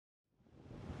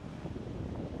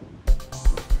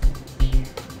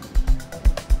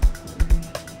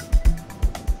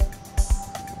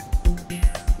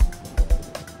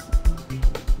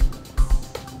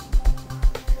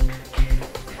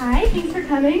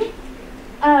coming.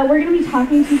 We're going to be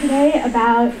talking to you today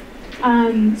about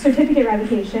certificate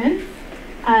revocation.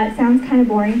 It sounds kind of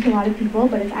boring to a lot of people,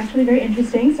 but it's actually very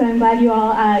interesting, so I'm glad you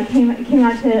all came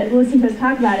out to listen to us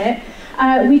talk about it.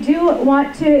 We do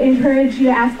want to encourage you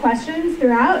to ask questions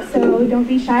throughout, so don't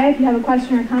be shy. If you have a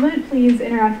question or comment, please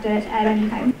interrupt it at any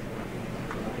time.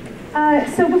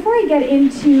 So before I get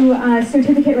into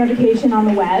certificate revocation on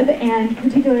the web, and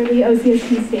particularly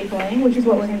OCSP stapling, which is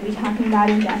what we're going to be talking about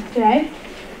in depth today,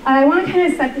 I want to kind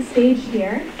of set the stage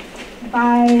here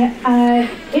by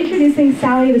introducing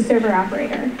Sally, the server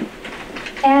operator.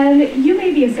 And you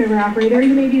may be a server operator,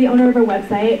 you may be the owner of a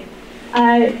website,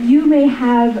 you may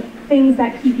have things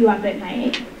that keep you up at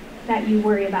night that you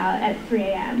worry about at 3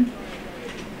 a.m.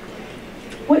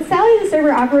 What Sally, the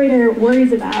server operator,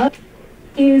 worries about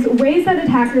is ways that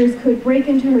attackers could break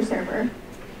into her server.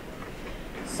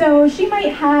 So she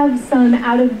might have some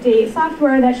out-of-date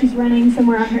software that she's running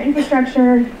somewhere on her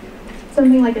infrastructure,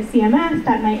 something like a CMS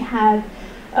that might have,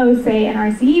 say, an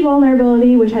RCE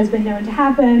vulnerability, which has been known to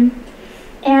happen.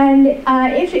 And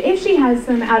if she has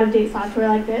some out-of-date software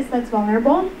like this that's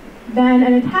vulnerable, then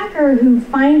an attacker who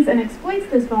finds and exploits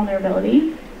this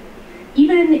vulnerability,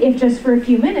 even if just for a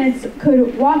few minutes,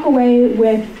 could walk away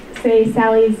with, say,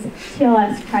 Sally's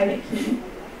TLS private key.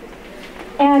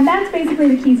 And that's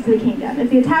basically the keys to the kingdom.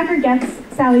 If the attacker gets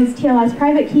Sally's TLS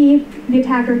private key, the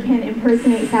attacker can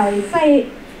impersonate Sally's site,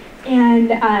 and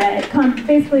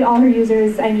basically all her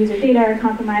users and user data are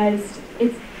compromised.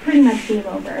 It's pretty much game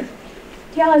over.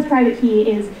 TLS private key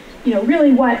is,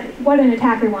 really what an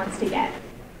attacker wants to get.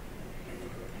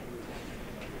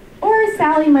 Or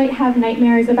Sally might have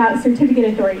nightmares about certificate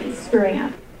authorities screwing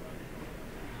up.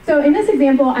 So in this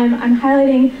example, I'm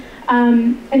highlighting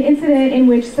an incident in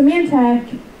which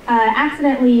Symantec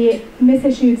accidentally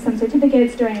misissued some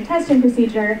certificates during a testing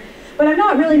procedure, but I'm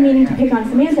not really meaning to pick on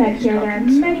Symantec here. There are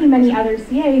many, many other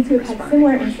CAs who have had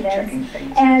similar incidents,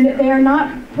 and they are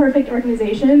not perfect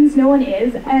organizations, no one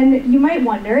is, and you might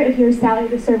wonder, if you're Sally,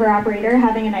 the server operator,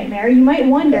 having a nightmare, you might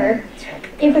wonder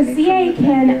if a CA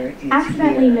can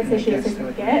accidentally misissue a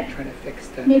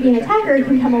certificate, maybe an attacker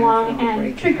can come along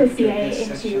and trick the CA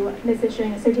into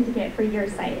misissuing a certificate for your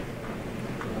site.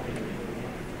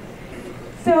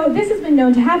 So this has been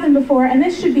known to happen before, and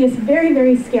this should be a very,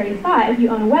 very scary thought if you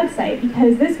own a website,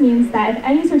 because this means that if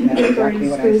any certificate authority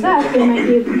screws up,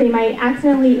 they might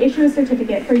accidentally issue a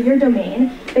certificate for your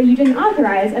domain that you didn't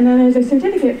authorize, and then there's a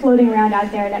certificate floating around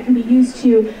out there that can be used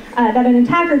to, that an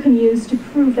attacker can use to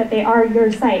prove that they are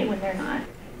your site when they're not.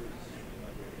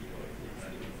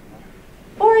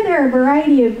 Or there are a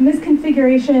variety of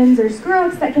misconfigurations or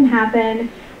screw-ups that can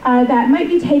happen that might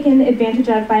be taken advantage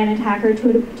of by an attacker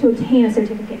to obtain a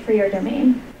certificate for your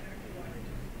domain.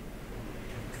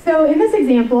 So in this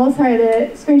example, sorry,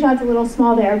 the screenshot's a little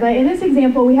small there, but in this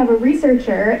example we have a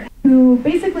researcher who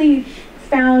basically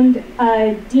found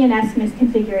a DNS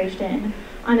misconfiguration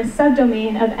on a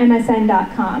subdomain of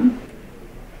msn.com.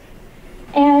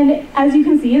 And as you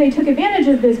can see, they took advantage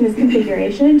of this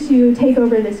misconfiguration to take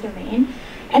over this domain.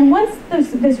 And once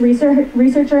this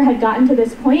researcher had gotten to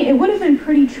this point, it would have been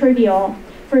pretty trivial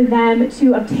for them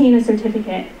to obtain a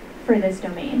certificate for this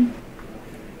domain.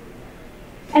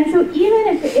 And so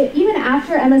even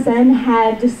after MSN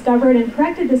had discovered and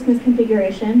corrected this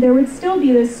misconfiguration, there would still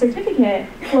be this certificate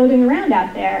floating around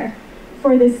out there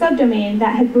for this subdomain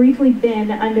that had briefly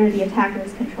been under the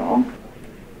attacker's control.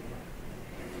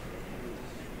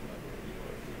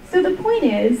 So the point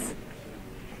is,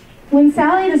 when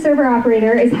Sally, the server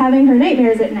operator, is having her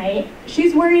nightmares at night,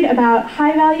 she's worried about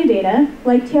high-value data,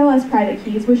 like TLS private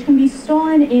keys, which can be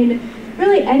stolen in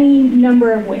really any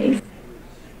number of ways.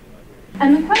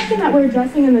 And the question that we're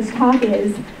addressing in this talk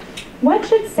is, what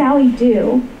should Sally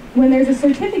do when there's a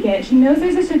certificate, she knows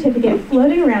there's a certificate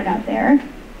floating around out there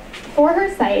for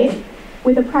her site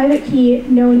with a private key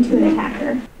known to an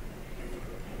attacker?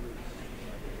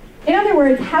 In other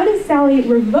words, how does Sally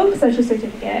revoke such a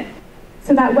certificate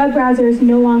so that web browsers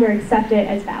no longer accept it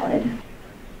as valid?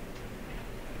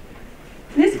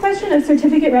 This question of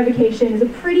certificate revocation is a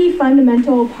pretty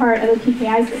fundamental part of the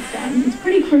PKI system. It's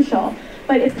pretty crucial,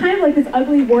 but it's kind of like this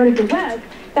ugly wart of the web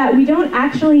that we don't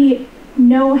actually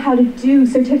know how to do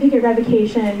certificate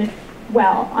revocation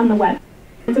well on the web.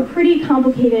 It's a pretty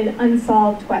complicated,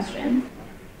 unsolved question.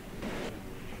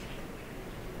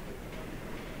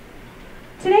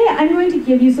 Today, I'm going to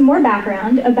give you some more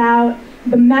background about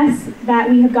the mess that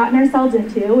we have gotten ourselves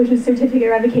into, which is certificate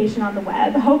revocation on the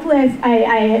web. Hopefully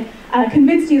I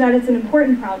convinced you that it's an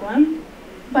important problem,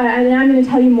 but then I'm going to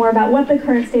tell you more about what the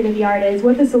current state of the art is,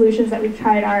 what the solutions that we've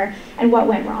tried are, and what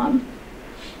went wrong.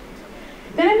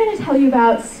 Then I'm going to tell you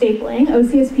about stapling,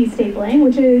 OCSP stapling,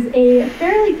 which is a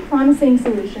fairly promising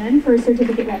solution for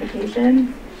certificate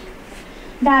revocation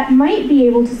that might be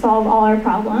able to solve all our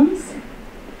problems,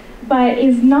 but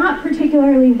is not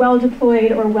particularly well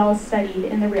deployed or well studied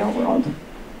in the real world.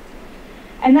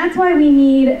 And that's why we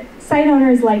need site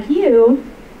owners like you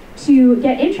to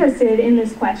get interested in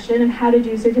this question of how to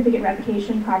do certificate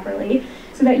revocation properly,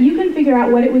 so that you can figure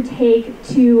out what it would take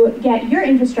to get your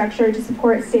infrastructure to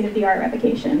support state-of-the-art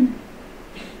revocation.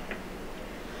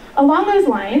 Along those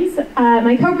lines,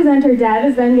 my co-presenter Dev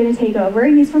is then going to take over.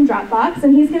 He's from Dropbox,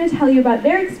 and he's going to tell you about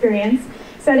their experience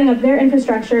setting up their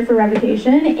infrastructure for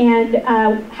revocation and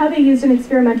how they used an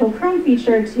experimental Chrome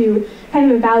feature to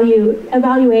kind of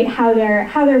evaluate how their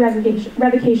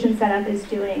revocation setup is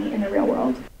doing in the real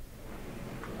world.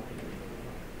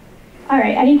 All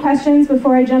right, any questions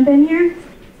before I jump in here?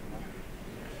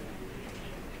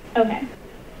 Okay.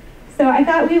 So I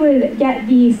thought we would get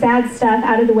the sad stuff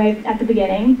out of the way at the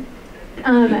beginning,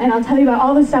 and I'll tell you about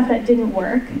all the stuff that didn't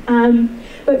work.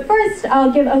 But first,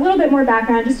 I'll give a little bit more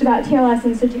background just about TLS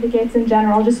and certificates in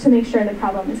general, just to make sure the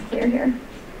problem is clear here.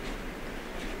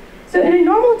 So in a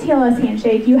normal TLS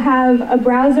handshake, you have a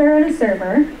browser and a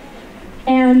server,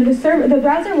 and the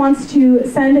browser wants to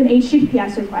send an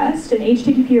HTTPS request, an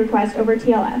HTTP request over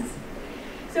TLS.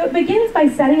 So it begins by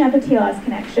setting up a TLS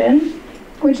connection,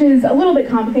 which is a little bit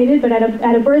complicated, but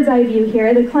at a bird's eye view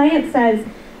here, the client says,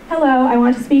 hello, I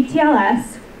want to speak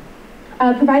TLS,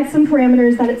 provides some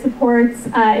parameters that it supports.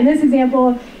 In this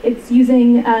example, it's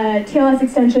using a TLS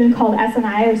extension called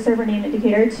SNI, or server name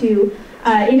indicator, to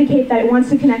indicate that it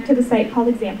wants to connect to the site called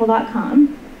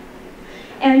example.com.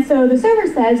 And so the server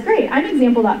says, great, I'm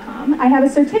example.com. I have a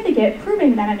certificate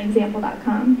proving that I'm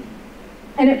example.com.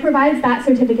 And it provides that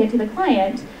certificate to the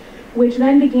client, which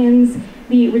then begins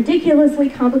the ridiculously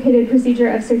complicated procedure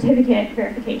of certificate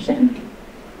verification.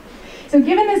 So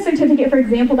given this certificate for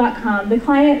example.com, the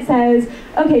client says,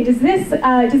 okay, does this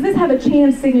have a chain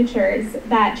of signatures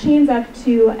that chains up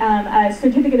to a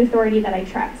certificate authority that I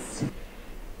trust?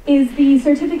 Is the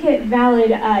certificate valid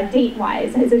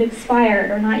date-wise? Is it expired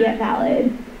or not yet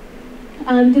valid?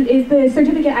 Is the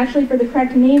certificate actually for the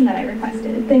correct name that I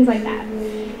requested? Things like that.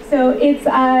 So this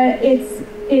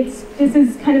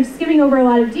is kind of skimming over a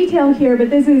lot of detail here,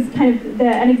 but this is kind of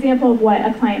an example of what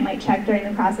a client might check during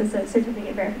the process of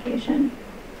certificate verification.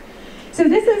 So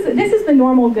this is the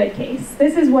normal good case.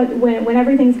 This is when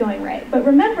everything's going right. But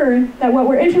remember that what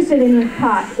we're interested in this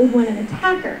talk is when an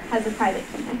attacker has a private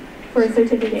key for a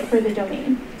certificate for the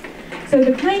domain. So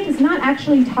the client is not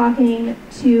actually talking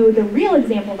to the real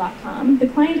example.com. The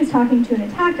client is talking to an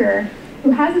attacker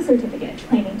who has a certificate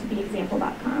claiming to be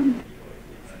example.com.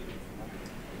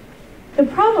 The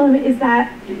problem is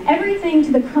that everything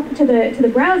to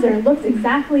the browser looks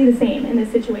exactly the same in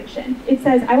this situation. It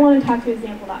says, I want to talk to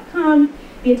example.com.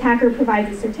 The attacker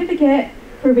provides a certificate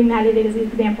proving that it is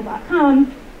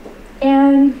example.com.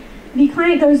 And the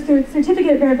client goes through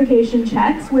certificate verification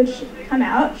checks, which come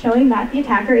out showing that the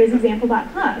attacker is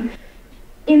example.com.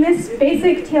 In this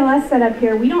basic TLS setup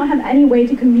here, we don't have any way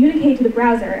to communicate to the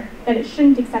browser that it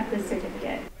shouldn't accept this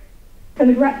certificate.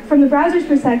 From the browser's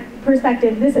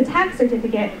perspective, this attack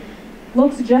certificate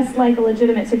looks just like a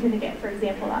legitimate certificate for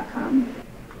example.com.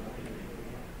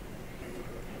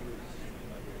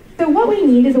 So what we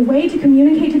need is a way to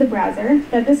communicate to the browser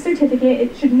that this certificate,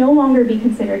 it should no longer be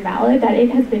considered valid, that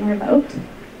it has been revoked.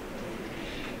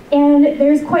 And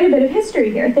there's quite a bit of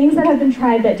history here, things that have been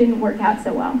tried that didn't work out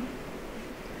so well.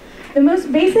 The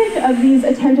most basic of these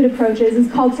attempted approaches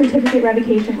is called certificate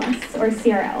revocation lists, or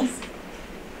CRLs,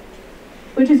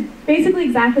 which is basically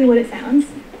exactly what it sounds.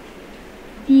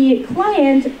 The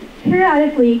client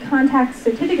periodically contacts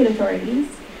certificate authorities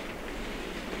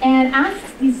and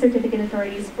asks these certificate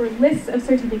authorities for lists of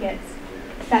certificates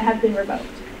that have been revoked.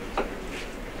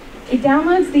 It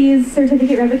downloads these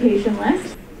certificate revocation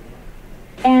lists,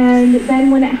 and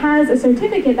then when it has a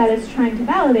certificate that it's trying to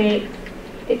validate,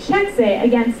 it checks it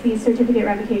against these certificate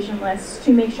revocation lists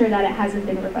to make sure that it hasn't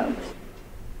been revoked.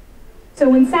 So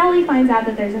when Sally finds out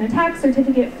that there's an attack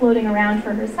certificate floating around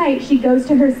for her site, she goes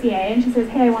to her CA and she says,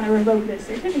 hey, I want to revoke this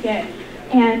certificate,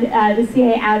 and the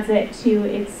CA adds it to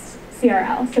its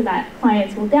CRL so that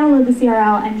clients will download the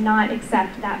CRL and not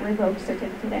accept that revoked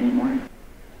certificate anymore.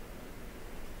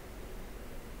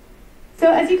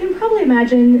 So as you can probably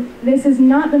imagine, this is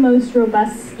not the most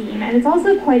robust scheme, and it's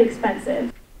also quite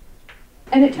expensive.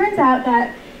 And it turns out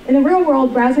that in the real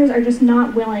world, browsers are just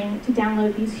not willing to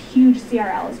download these huge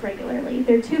CRLs regularly.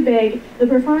 They're too big, the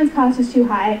performance cost is too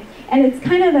high, and it's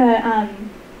kind of a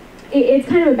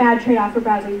bad trade-off for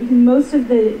browsers because most of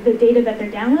the data that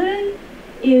they're downloading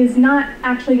is not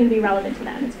actually going to be relevant to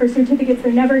them. It's for certificates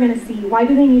they're never going to see. Why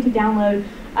do they need to download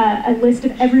a list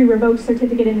of every revoked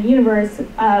certificate in the universe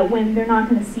when they're not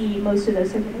going to see most of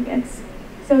those certificates?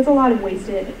 So it's a lot of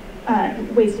wasted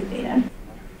data.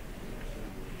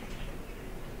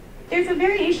 There's a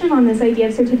variation on this idea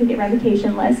of certificate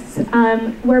revocation lists,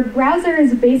 where browser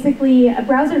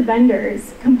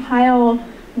vendors compile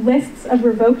lists of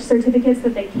revoked certificates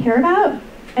that they care about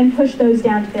and push those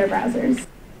down to their browsers.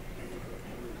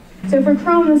 So for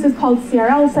Chrome, this is called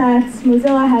CRL sets.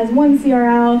 Mozilla has one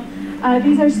CRL.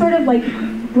 These are sort of like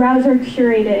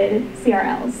browser-curated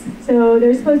CRLs. So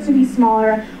they're supposed to be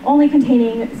smaller, only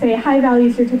containing, say,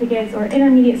 high-value certificates or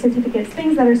intermediate certificates,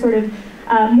 things that are sort of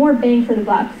more bang for the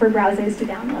buck for browsers to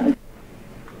download.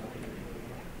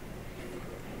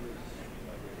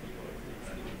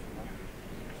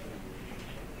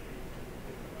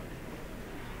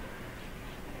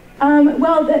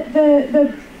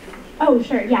 Oh,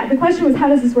 sure, yeah. The question was, how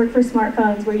does this work for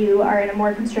smartphones where you are in a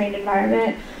more constrained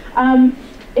environment?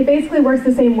 It basically works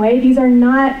the same way. These are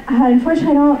not,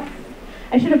 unfortunately,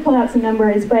 I should have pulled out some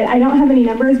numbers, but I don't have any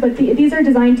numbers, but these are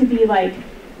designed to be like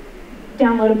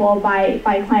downloadable by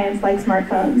clients like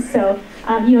smartphones. So,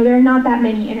 there are not that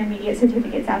many intermediate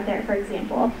certificates out there, for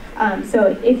example.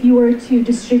 So if you were to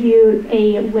distribute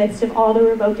a list of all the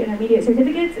revoked intermediate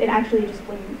certificates, it actually just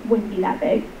wouldn't be that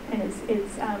big, and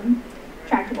it's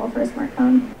tractable for a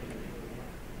smartphone.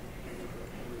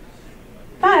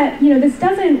 But this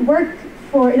doesn't work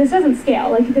this doesn't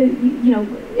scale. Like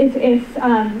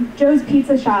if Joe's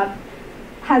Pizza Shop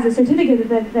has a certificate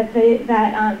that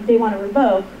they want to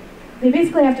revoke, they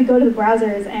basically have to go to the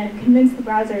browsers and convince the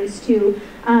browsers to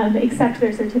accept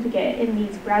their certificate in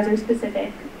these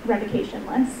browser-specific revocation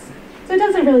lists. So it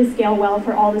doesn't really scale well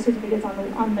for all the certificates on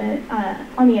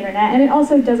the internet, and it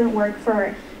also doesn't work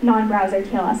for non-browser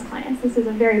TLS clients. This is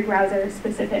a very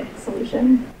browser-specific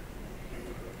solution.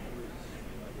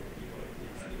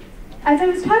 As I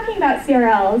was talking about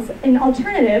CRLs, an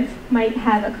alternative might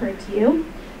have occurred to you,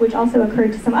 which also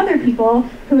occurred to some other people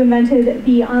who invented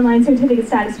the Online Certificate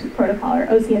Status Protocol, or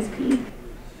OCSP.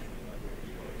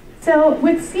 So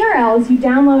with CRLs, you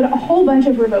download a whole bunch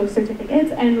of revoked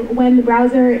certificates, and when the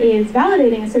browser is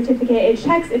validating a certificate, it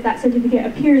checks if that certificate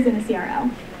appears in a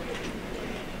CRL.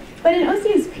 But in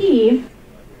OCSP,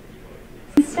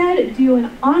 instead do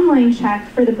an online check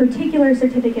for the particular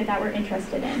certificate that we're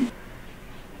interested in.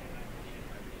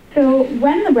 So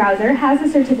when the browser has a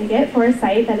certificate for a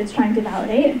site that it's trying to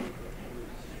validate,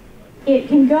 it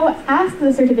can go ask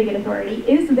the certificate authority,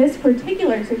 is this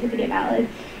particular certificate valid?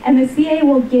 And the CA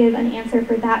will give an answer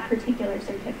for that particular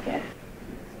certificate.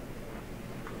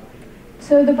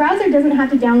 So the browser doesn't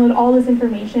have to download all this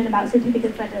information about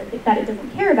certificates that it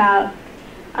doesn't care about.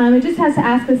 It just has to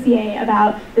ask the CA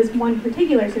about this one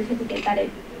particular certificate that it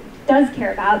does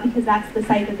care about, because that's the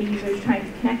site that the user is trying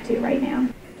to connect to right now.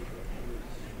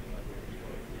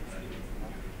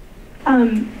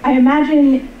 I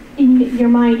imagine in your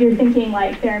mind you're thinking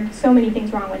like there are so many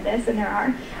things wrong with this, and there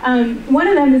are. One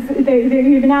of them is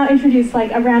we've now introduced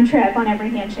like a round trip on every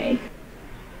handshake,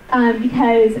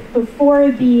 because before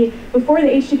the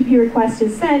HTTP request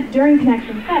is sent, during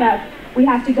connection setup, we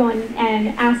have to go and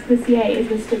ask the CA, is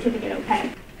this certificate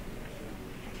okay?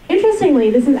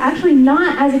 Interestingly, this is actually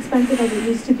not as expensive as it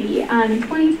used to be. In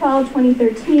 2012,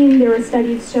 2013, there were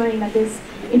studies showing that this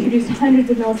introduced hundreds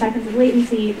of milliseconds of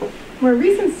latency. More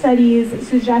recent studies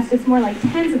suggest it's more like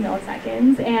tens of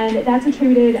milliseconds, and that's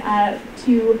attributed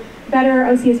to better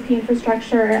OCSP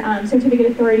infrastructure, certificate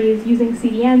authorities using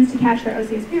CDNs to cache their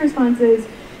OCSP responses.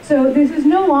 So this is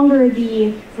no longer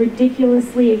the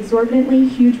ridiculously, exorbitantly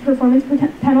huge performance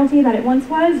penalty that it once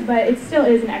was, but it still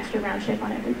is an extra round trip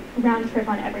on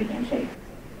every handshake.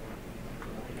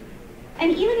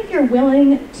 And even if you're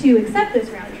willing to accept this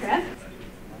round trip,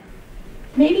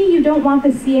 maybe you don't want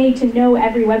the CA to know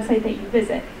every website that you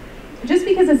visit. Just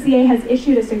because a CA has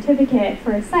issued a certificate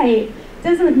for a site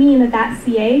doesn't mean that that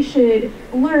CA should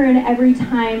learn every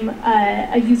time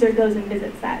a user goes and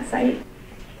visits that site.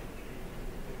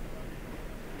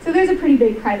 So there's a pretty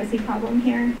big privacy problem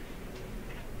here.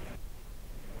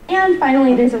 And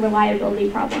finally, there's a reliability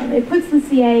problem. It puts the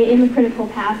CA in the critical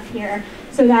path here,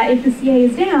 so that if the CA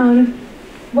is down,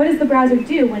 what does the browser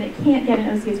do when it can't get an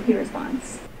OCSP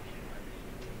response?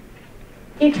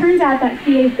 It turns out that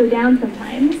CAs go down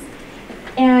sometimes,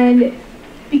 and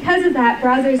because of that,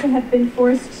 browsers have been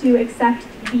forced to accept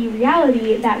the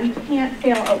reality that we can't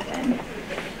fail open.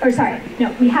 Or sorry,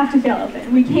 no, we have to fail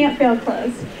open. We can't fail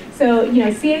closed. So,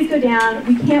 CAs go down,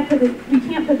 we can't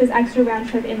put this extra round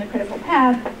trip in the critical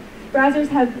path. Browsers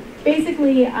have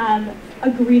basically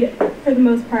agreed, for the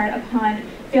most part, upon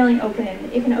failing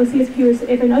open. If an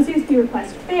OCSP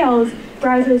request fails,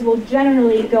 browsers will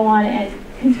generally go on and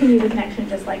continue the connection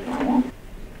just like normal.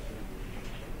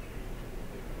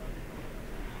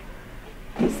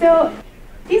 So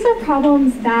these are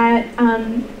problems that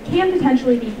can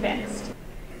potentially be fixed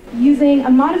using a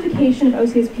modification of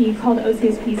OCSP called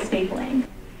OCSP stapling.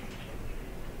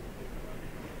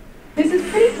 This is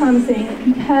pretty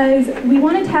promising because we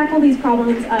want to tackle these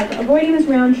problems of avoiding this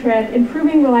round trip,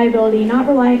 improving reliability, not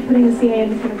putting the CA in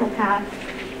the critical path,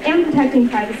 and protecting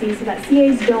privacy so that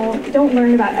CAs don't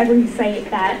learn about every site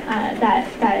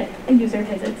that a user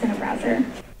visits in a browser.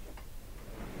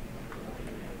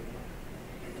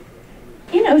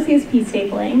 In OCSP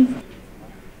stapling,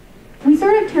 we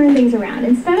sort of turn things around.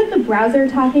 Instead of the browser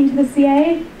talking to the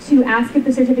CA to ask if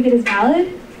the certificate is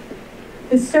valid,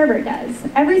 the server does.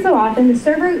 Every so often, the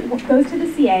server goes to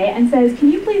the CA and says,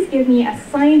 can you please give me a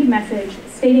signed message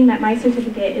stating that my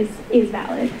certificate is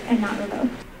valid and not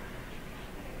revoked?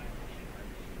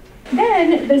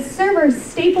 Then the server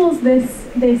staples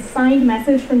this signed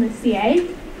message from the CA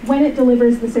when it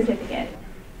delivers the certificate.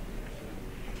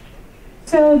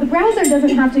 So the browser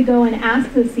doesn't have to go and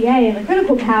ask the CA in the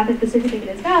critical path if the certificate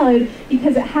is valid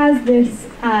because it has this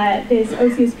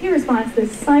OCSP response,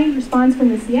 this signed response from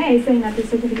the CA saying that the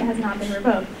certificate has not been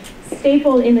revoked,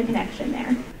 stapled in the connection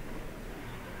there.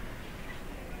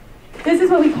 This is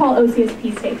what we call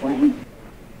OCSP stapling.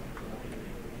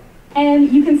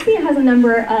 And you can see it has a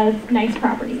number of nice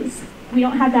properties. We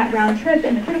don't have that round trip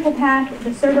in the critical path.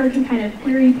 The server can kind of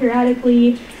query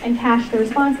periodically and cache the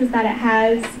responses that it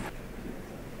has.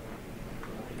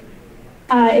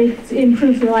 It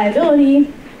improves reliability.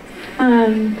 Did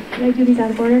I do these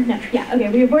out of order? No, yeah, okay,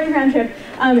 we avoid round trip.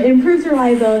 It improves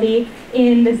reliability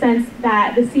in the sense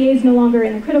that the CA is no longer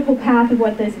in the critical path of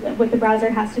what the browser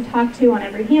has to talk to on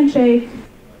every handshake.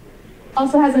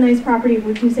 Also has a nice property of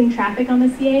reducing traffic on the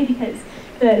CA because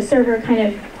the server kind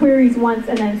of queries once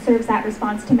and then serves that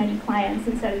response to many clients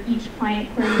instead of each client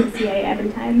querying the CA every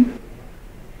time.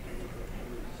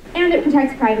 And it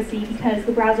protects privacy because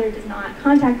the browser does not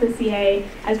contact the CA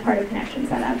as part of connection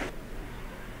setup.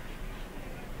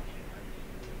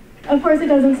 Of course, it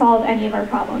doesn't solve any of our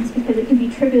problems because it can be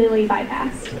trivially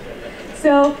bypassed.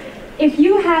 So if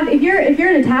you're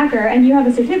an attacker and you have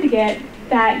a certificate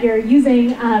that you're using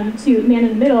to man in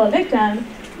the middle a victim,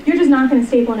 you're just not going to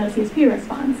staple an OCSP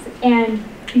response. And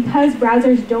because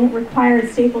browsers don't require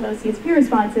stapled OCSP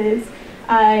responses,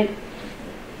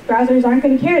 browsers aren't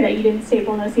going to care that you didn't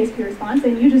staple an OCSP response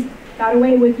and you just got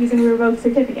away with using a revoked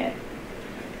certificate.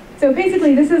 So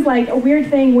basically, this is like a weird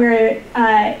thing where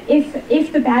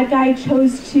if the bad guy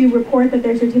chose to report that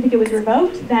their certificate was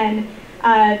revoked, then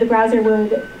the browser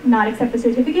would not accept the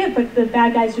certificate, but the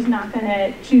bad guy's just not going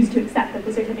to choose to accept that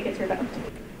the certificate's revoked.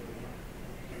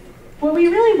 What we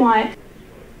really want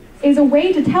is a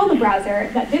way to tell the browser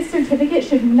that this certificate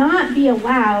should not be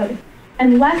allowed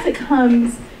unless it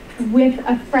comes with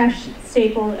a fresh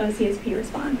stapled OCSP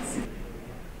response.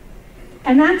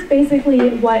 And that's basically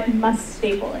what must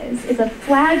staple is. It's a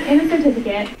flag in a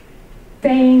certificate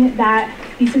saying that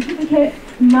the certificate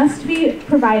must be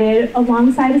provided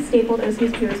alongside a stapled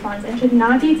OCSP response and should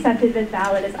not be accepted as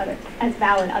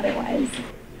valid otherwise.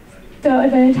 So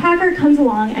if an attacker comes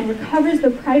along and recovers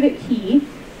the private key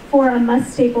for a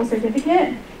must staple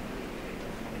certificate,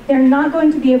 they're not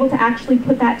going to be able to actually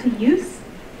put that to use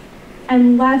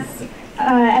unless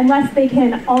they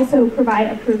can also provide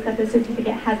a proof that the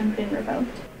certificate hasn't been revoked.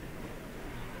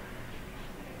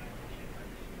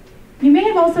 You may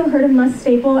have also heard of must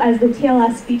staple as the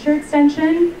TLS feature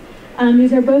extension.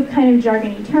 These are both kind of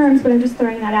jargony terms, but I'm just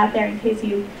throwing that out there in case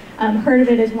you heard of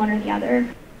it as one or the other.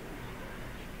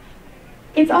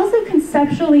 It's also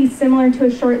conceptually similar to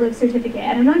a short-lived certificate,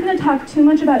 and I'm not going to talk too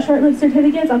much about short-lived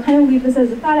certificates. I'll kind of leave this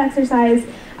as a thought exercise.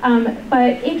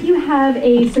 But if you have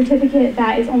a certificate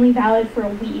that is only valid for a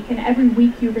week, and every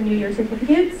week you renew your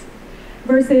certificates,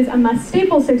 versus a must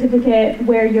staple certificate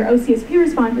where your OCSP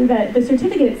responses, the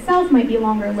certificate itself might be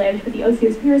longer lived, but the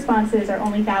OCSP responses are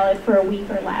only valid for a week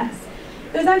or less.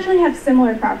 Those actually have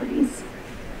similar properties.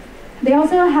 They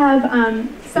also have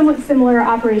somewhat similar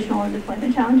operational and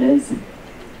deployment challenges.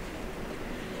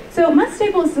 So must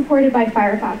staple is supported by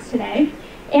Firefox today.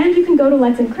 And you can go to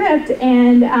Let's Encrypt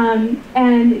and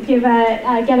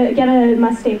get a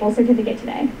must staple certificate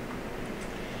today.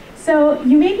 So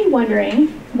you may be wondering,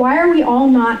 why are we all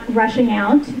not rushing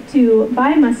out to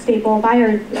buy must staple,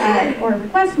 or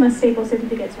request must staple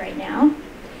certificates right now?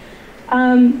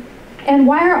 And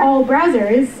why are all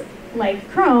browsers like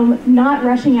Chrome not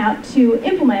rushing out to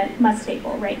implement must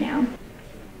staple right now?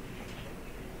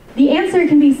 The answer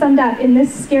can be summed up in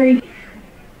this scary.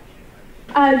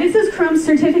 This is Chrome's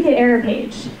certificate error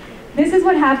page. This is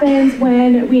what happens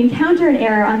when we encounter an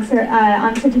error on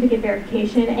certificate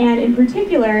verification, and in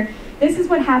particular, this is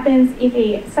what happens if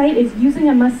a site is using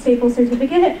a must staple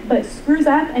certificate but screws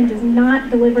up and does not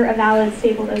deliver a valid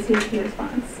stapled OCSP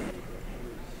response.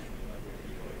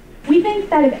 We think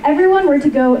that if everyone were to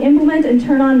go implement and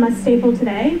turn on must staple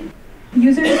today,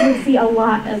 users would see a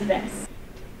lot of this.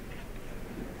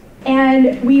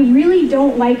 And we really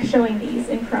don't like showing these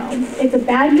in Chrome. It's a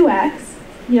bad UX.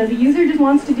 You know, the user just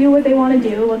wants to do what they want to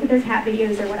do, look at their cat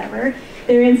videos or whatever.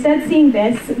 They're instead seeing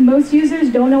this. Most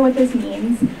users don't know what this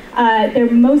means. They're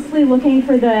mostly looking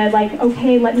for the, like,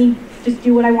 okay, let me just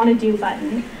do what I want to do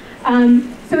button.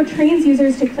 So it trains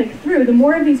users to click through. The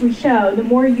more of these we show, the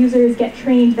more users get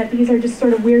trained that these are just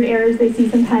sort of weird errors they see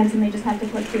sometimes and they just have to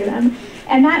click through them.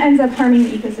 And that ends up harming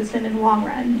the ecosystem in the long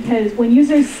run, because when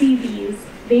users see these,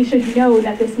 they should know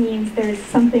that this means there's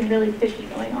something really fishy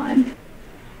going on.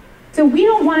 So we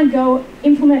don't want to go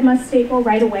implement must staple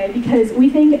right away because we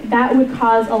think that would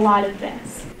cause a lot of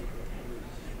this.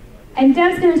 And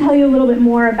Dev's going to tell you a little bit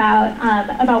more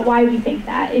about why we think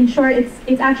that. In short,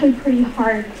 it's actually pretty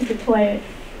hard to deploy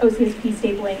OCSP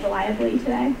stapling reliably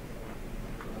today.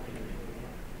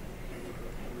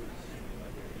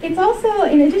 It's also,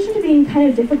 in addition to being kind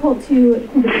of difficult to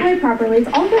deploy properly, it's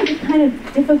also just kind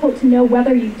of difficult to know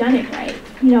whether you've done it right.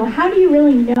 You know, how do you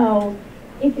really know,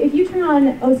 if you turn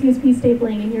on OCSP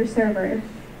stapling in your server,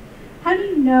 how do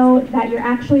you know that you're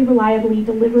actually reliably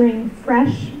delivering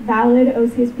fresh, valid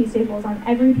OCSP staples on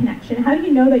every connection? How do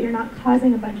you know that you're not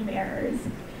causing a bunch of errors?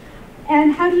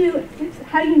 And how do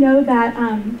you know that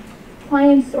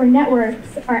clients or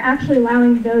networks are actually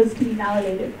allowing those to be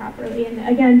validated properly? And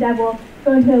again, Dev will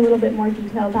go into a little bit more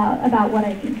detail about what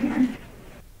I mean here.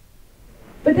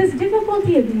 But this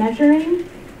difficulty of measuring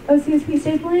OCSP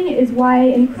stapling is why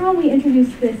in Chrome we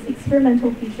introduced this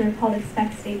experimental feature called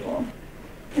expect staple.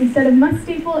 Instead of must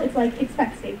staple, it's like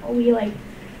expect staple.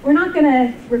 We're not going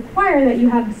to require that you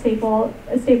have a stapled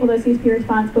OCSP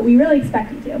response, but we really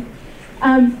expect you to.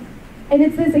 And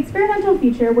it's this experimental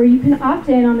feature where you can opt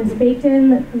in on this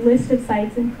baked-in list of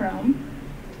sites in Chrome.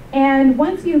 And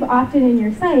once you've opted in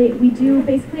your site, we do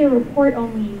basically a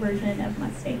report-only version of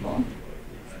must staple.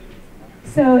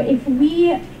 So if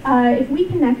we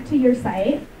connect to your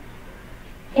site,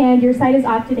 and your site is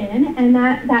opted in, and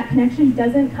that connection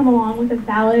doesn't come along with a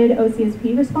valid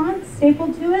OCSP response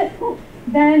stapled to it,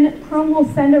 then Chrome will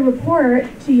send a report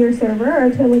to your server or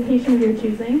to a location of your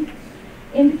choosing,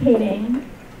 indicating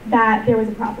that there was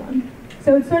a problem.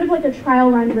 So it's sort of like a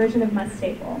trial run version of must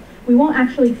staple. We won't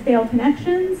actually fail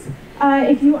connections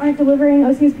if you aren't delivering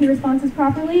OCSP responses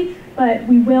properly, but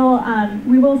we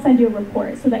will send you a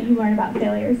report so that you learn about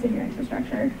failures in your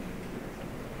infrastructure.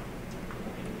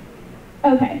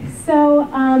 Okay, so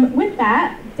with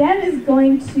that, Dev is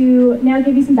going to now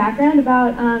give you some background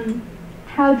about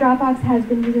how Dropbox has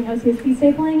been using OCSP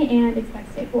stapling and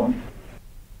expect staple.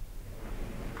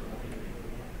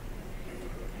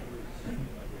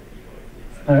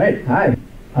 All right, hi.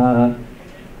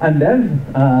 I'm Dev.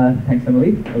 Thanks,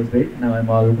 Emily. That was great. Now I'm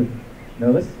all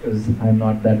nervous because I'm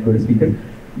not that good a speaker.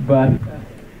 But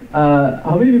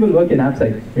how many people work in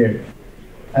AppSec here?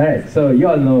 All right, so you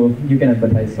all know, you can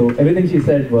empathize. So everything she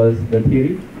said was the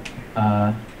theory.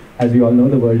 As we all know,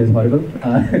 the world is horrible.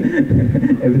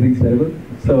 Everything's terrible.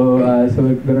 So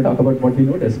we're going to talk about what we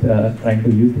noticed trying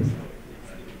to use this.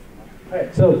 All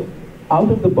right, so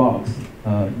out of the box,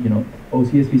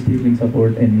 OCSP stapling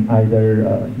support in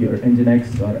either your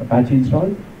Nginx or Apache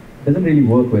install doesn't really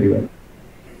work very well.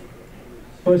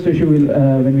 First issue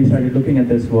when we started looking at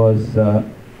this was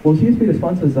OCSP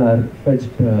responses are fetched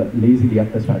lazily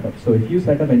after startup. So if you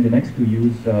set up Nginx to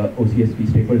use OCSP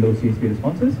stapled OCSP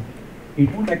responses, it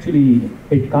can't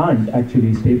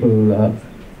actually staple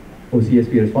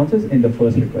OCSP responses in the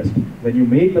first request. When you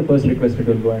make the first request, it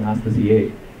will go and ask the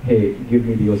CA, hey, give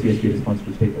me the OCSP response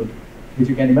to staple, which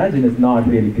you can imagine is not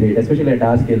really great, especially at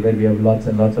our scale where we have lots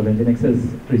and lots of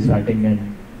Nginxes restarting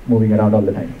and moving around all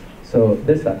the time. So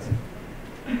this sucks.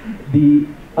 The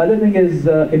other thing is,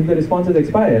 if the responses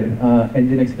expire,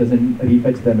 Nginx doesn't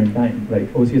refetch them in time.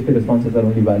 Like OCSP responses are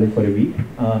only valid for a week.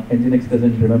 Nginx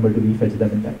doesn't remember to refetch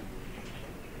them in time.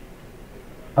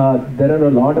 There are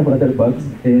a lot of other bugs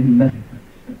in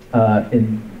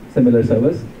similar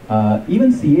servers.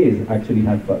 Even CAs actually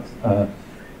have bugs.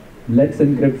 Let's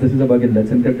Encrypt, this is a bug in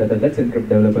Let's Encrypt that the Let's Encrypt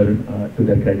developer, to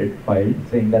their credit, filed,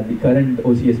 saying that the current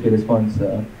OCSP response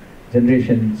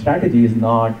generation strategy is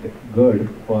not good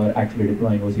for actually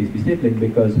deploying OCSP stapling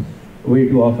because way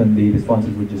too often the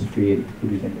responses would just fail to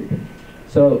be generated.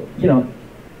 So,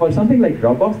 for something like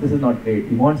Dropbox, this is not great.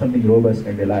 We want something robust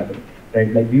and reliable.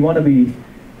 right? Like we want to be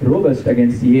robust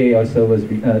against CA or servers,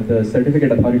 the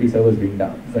certificate authority servers being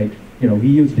down. Like, we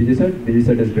use Digicert.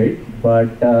 Digicert is great,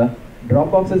 but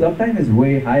Dropbox's uptime is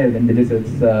way higher than Digicert's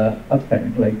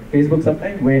uptime. Like Facebook's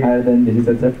uptime way higher than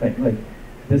Digicert's uptime. Like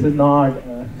this is not.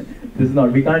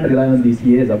 We can't rely on the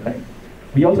CA's uptime.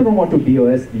 We also don't want to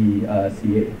DOS the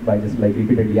CA by just like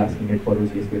repeatedly asking it for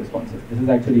OCSP responses. This is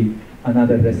actually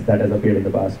another risk that has appeared in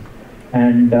the past.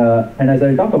 And as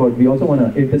I'll talk about, we also want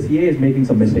to, if the CA is making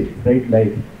some mistakes, right?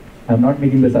 Like, I'm not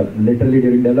making this up. Literally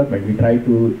during development, we tried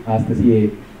to ask the CA,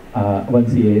 one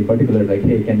CA in particular, like,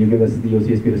 hey, can you give us the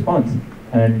OCSP response?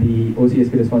 And the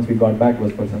OCSP response we got back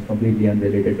was for some completely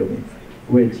unrelated domain,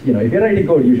 which, if you're writing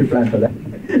code, you should plan for that.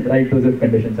 Write those if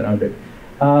conditions around it.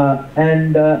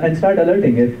 And start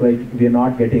alerting if like we're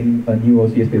not getting a new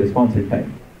OCSP response in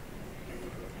time.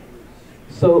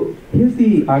 So here's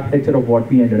the architecture of what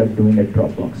we ended up doing at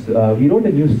Dropbox. We wrote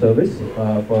a new service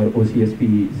for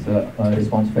OCSP's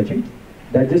response fetching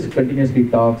that just continuously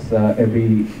talks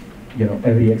every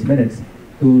X minutes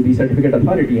to the certificate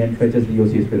authority and fetches the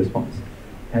OCSP response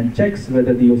and checks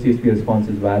whether the OCSP response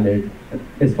is valid,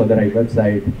 is for the right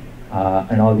website,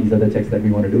 and all these other checks that we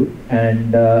want to do,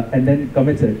 and then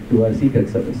commits it to our secret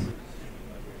service.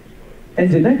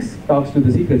 Nginx talks to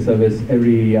the secret service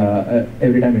every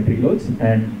time it reloads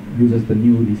and uses the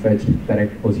newly fetched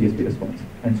correct OCSP response.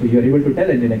 And so you're able to tell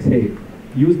Nginx, hey,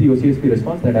 use the OCSP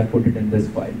response that I've put it in this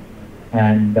file.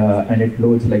 And it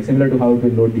loads, like similar to how it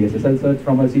will load the SSL search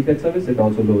from our secret service, it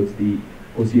also loads the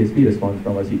OCSP response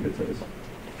from our secret service.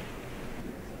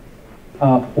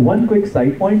 One quick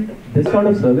side point, this sort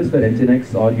of service where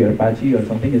Nginx or your Apache or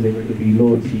something is able to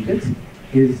reload secrets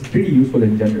is pretty useful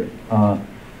in general.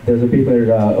 There's a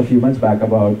paper a few months back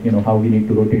about how we need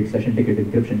to rotate session ticket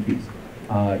encryption keys.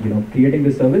 Creating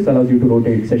this service allows you to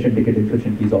rotate session ticket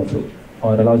encryption keys also,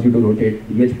 or allows you to rotate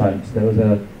DH params. There was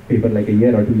a paper like a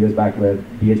year or 2 years back where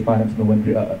DH params no one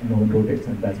rotates,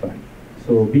 and that's fine.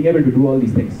 So being able to do all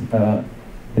these things,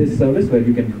 this service where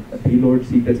you can reload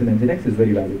secrets in Nginx is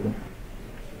very valuable.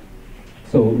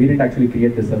 So we didn't actually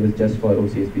create this service just for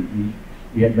OCSP.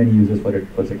 We had many users for it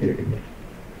for security.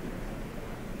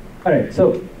 All right,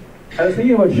 so I was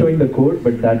thinking about showing the code,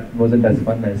 but that wasn't as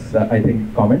fun as I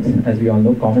think comments. As we all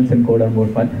know, comments and code are more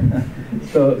fun.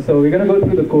 so we're gonna go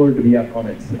through the code via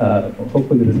comments.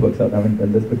 Hopefully this works out. I haven't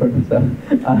done this before,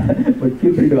 but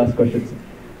feel free to ask questions.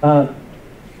 All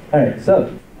right, so.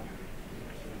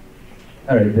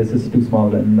 All right, this is too small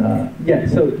then. Yeah,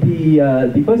 so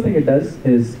the first thing it does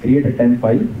is create a temp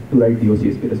file to write the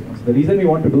OCSP response. The reason we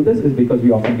want to do this is because we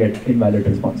often get invalid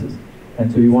responses. And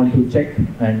so we want to check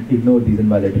and ignore these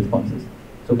invalid responses.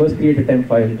 So first create a temp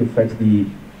file to fetch the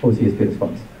OCSP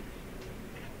response.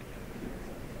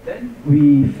 Then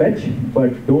we fetch,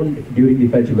 but don't during the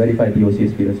fetch verify the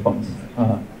OCSP response.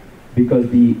 Because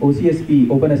the OCSP,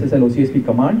 OpenSSL OCSP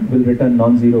command will return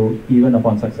non-zero even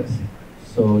upon success.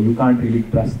 So you can't really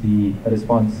trust the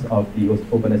response of the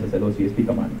OpenSSL OCSP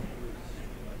command.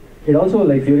 It also,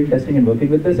 like during testing and working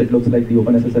with this, it looks like the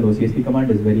OpenSSL OCSP command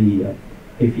is very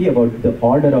iffy about the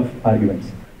order of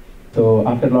arguments. So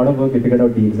after a lot of work, we figured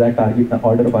out the exact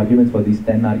order of arguments for these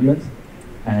 10 arguments.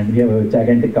 And we have a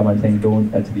gigantic command saying don't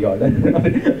touch the order.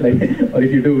 or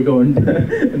if you do, don't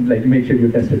make sure you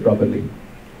test it properly.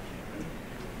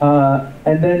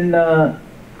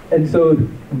 And so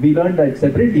we learned that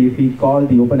separately, if we call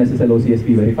the OpenSSL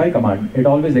OCSP verify command, it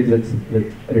always exits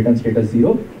with return status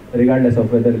 0, regardless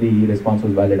of whether the response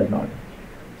was valid or not.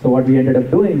 So what we ended up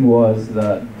doing was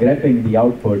grepping the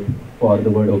output for the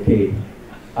word OK,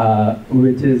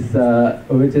 which is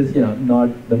not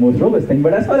the most robust thing,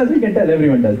 but as far as we can tell,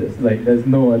 everyone does this. Like there's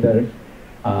no other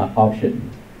option.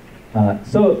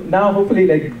 So now hopefully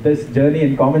this journey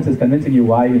in comments is convincing you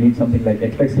why you need something like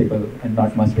expect stable and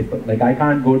not must stable. Like I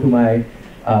can't go to my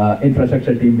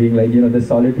infrastructure team being like, this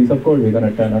solid piece of code we're going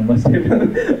to turn on must stable.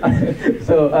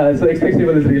 so expect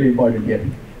stable is really important here.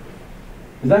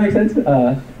 Does that make sense?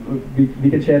 We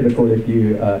can share the code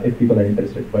if people are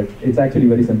interested, but it's actually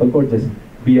very simple code. Just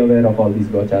be aware of all these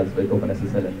gotchas with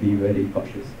OpenSSL and be very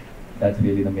cautious. That's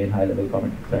really the main high-level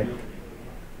comment, right?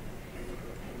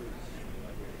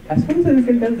 As far as I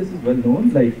can tell, this is well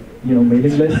known,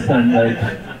 mailing lists and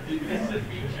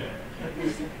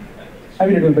I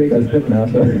mean, it will break our script now,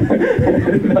 so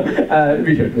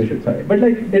we should, sorry. But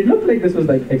it looked like this was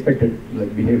expected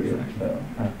behavior, so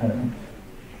I don't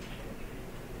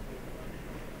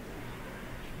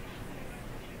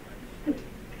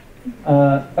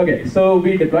know. Okay, so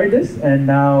we deployed this, and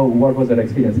now what was our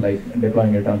experience like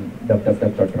deploying it on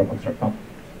www.dropbox.com?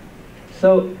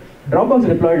 So Dropbox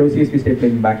deployed OCSP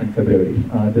stapling back in February.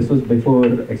 This was before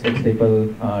expect staple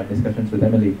discussions with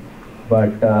Emily.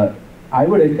 But I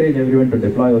would encourage everyone to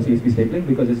deploy OCSP stapling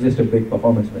because it's just a big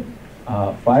performance win.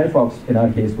 Firefox, in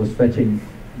our case, was fetching,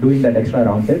 doing that extra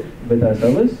round trip with our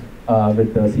servers,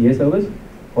 with the CA servers,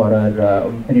 for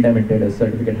our anytime it did a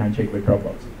certificate handshake with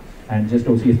Dropbox. And just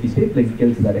OCSP stapling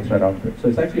kills that extra round trip. So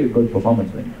it's actually a good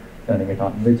performance win, turning it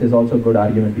on, which is also a good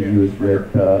argument to use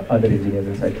with other engineers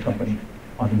inside the company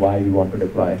on why we want to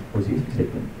deploy OCSP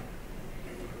stapling.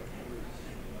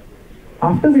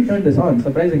 After we turned this on,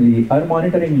 surprisingly, our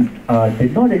monitoring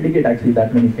did not indicate actually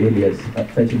that many failures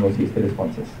fetching OCSP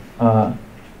responses.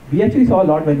 We actually saw a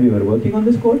lot when we were working on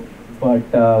this code, but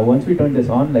once we turned this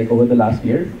on, like over the last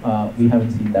year, we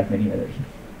haven't seen that many errors.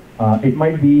 It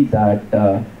might be that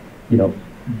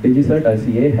DigiCert, our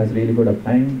CA, has really good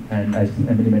uptime, and as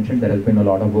Emily mentioned, there has been a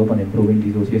lot of work on improving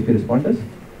these OCSP responders.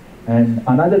 And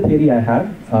another theory I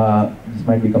have, this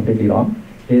might be completely wrong,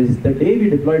 is the day we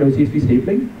deployed OCSP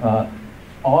stapling,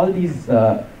 all these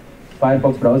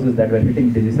Firefox browsers that were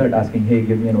hitting DigiCert asking, hey,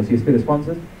 give me an OCSP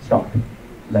responses, stopped.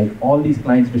 Like all these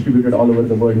clients distributed all over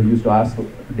the world who used to ask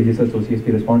DigiCert's OCSP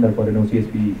responder for an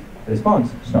OCSP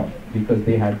response, stopped, because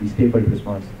they had the stapled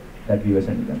response that we were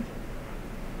sending them.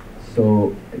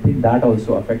 So I think that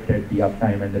also affected the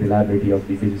uptime and the reliability of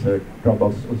the DigiCert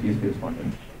Dropbox OCSP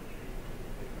responder.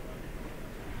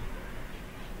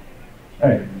 All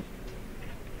right.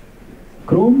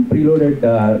 Chrome preloaded,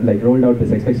 rolled out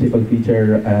this expect staple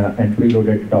feature and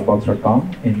preloaded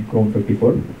Dropbox.com in Chrome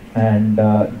 54. And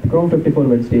Chrome 54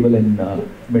 went stable in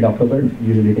mid-October.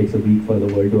 Usually takes a week for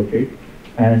the world to update.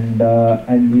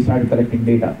 And we started collecting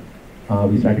data.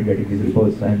 We started getting these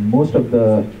reports. And most of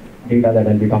the data that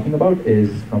I'll be talking about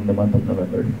is from the month of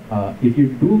November. If you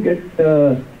do get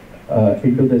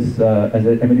into this, as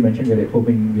Emily mentioned, we're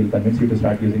hoping we'll convince you to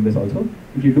start using this also.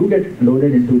 If you do get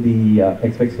loaded into the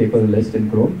expect staple list in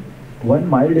Chrome, one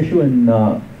mild issue in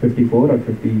 54 or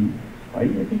 55, I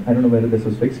think, I don't know whether this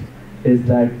was fixed, is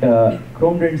that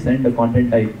Chrome didn't send a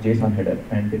content type JSON header,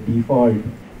 and the default,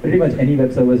 pretty much any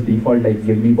web server's default like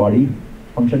give me body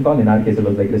function call, in our case it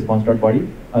was like response.body,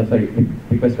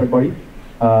 request.body,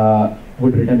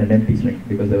 would return an empty string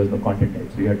because there was no content type.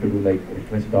 So you had to do like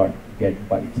request.get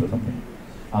bytes or something.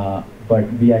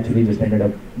 But we actually just ended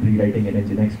up rewriting an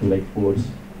Nginx to like force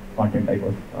content type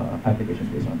of application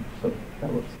JSON. So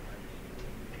that works.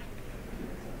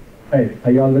 All right,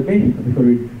 are you all with me before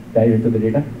we dive into the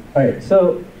data? All right,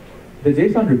 so the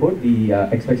JSON report, the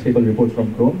expect stable report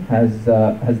from Chrome has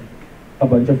a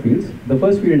bunch of fields. The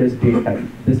first field is date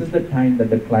time. This is the time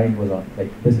that the client was on.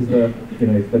 Like this is the,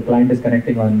 if the client is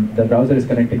connecting on, the browser is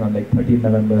connecting on like 13th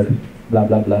November, blah,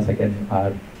 blah, blah, second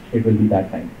hour, it will be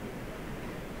that time.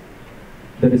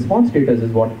 The response status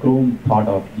is what Chrome thought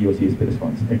of the OCSP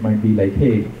response. It might be like,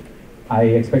 hey, I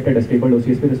expected a stapled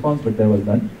OCSP response, but there was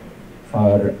none.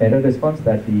 Or error response,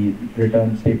 that the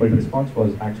return stapled response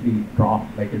was actually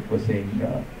wrong, like it was saying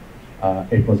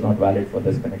it was not valid for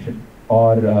this connection.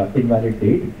 Or invalid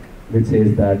date, which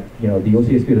says that the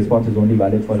OCSP response is only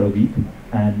valid for a week,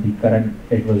 and the current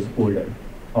it was older,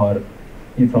 or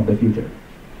from the future,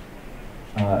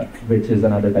 which is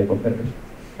another type of error.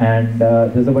 And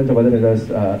there's a bunch of other errors.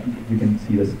 You can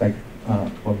see the spec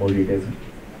for more details.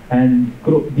 And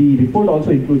the report also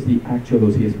includes the actual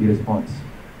OCSP response.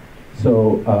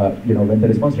 So when the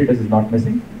response status is not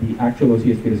missing, the actual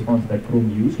OCSP response that Chrome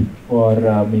used for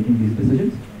making these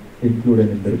decisions is included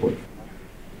in the report.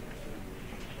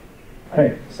 All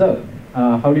right, so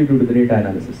how do you do the data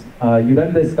analysis? You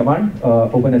run this command,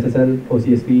 OpenSSL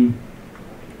OCSP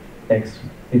text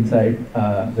inside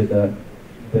with the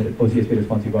OCSP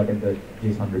response you got in the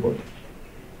JSON report.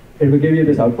 It will give you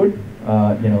this output,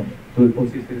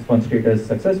 OCSP response status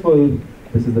successful.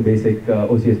 This is the basic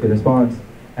OCSP response.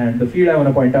 And the field I want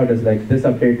to point out is like this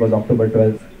update was October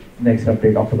 12th, next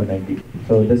update October 19th.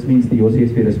 So this means the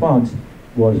OCSP response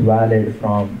was valid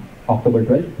from October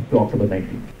 12th to October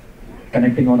 19th.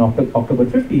 Connecting on October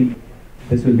 15th,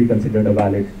 this will be considered a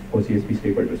valid OCSP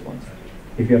stapled response.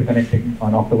 If you're connecting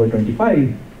on October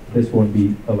 25, this won't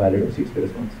be a valid OCSP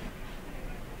response.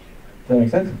 Does that make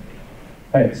sense?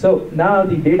 All right, so now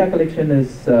the data collection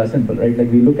is simple, right? Like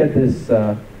we look at this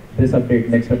update,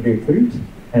 next update fields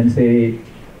and say,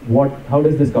 how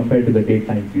does this compare to the date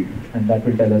time field? And that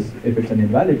will tell us if it's an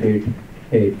invalid date,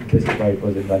 hey, this is why it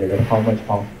was invalid, or how much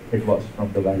off it was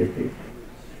from the valid date.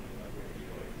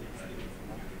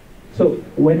 So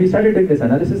when we started doing this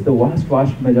analysis, the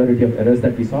vast majority of errors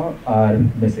that we saw are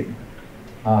missing.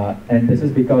 And this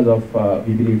is because of,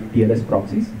 we believe, TLS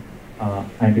proxies,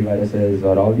 antiviruses,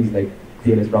 or all these like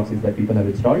TLS proxies that people have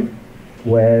installed.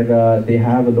 where they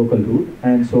have a local root,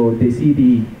 and so they see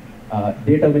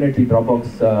they terminate the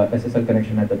Dropbox SSL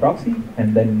connection at the proxy,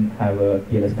 and then have a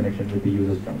TLS connection with the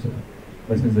user's browser.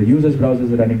 But since the user's browser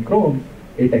is running Chrome,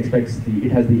 it has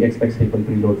the expect staple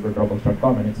preload for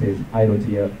Dropbox.com, and it says, I don't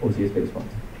see a OCSP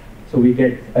response. So we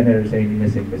get an error saying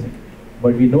missing.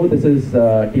 But we know this is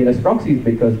TLS proxies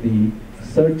because the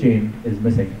cert chain is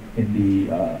missing in the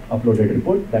uploaded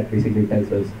report that basically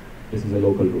tells us this is a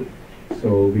local root.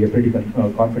 So we are pretty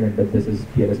confident that this is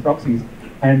TLS proxies.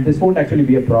 And this won't actually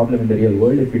be a problem in the real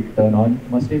world if we turn on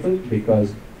must-stable,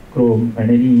 because Chrome and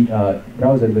any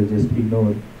browser will just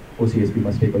ignore OCSP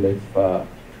must-stable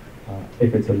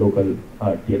if it's a local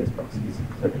TLS proxies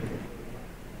certificate.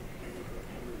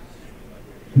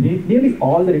 Nearly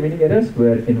all the remaining errors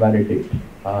were invalid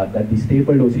that the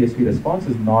stapled OCSP response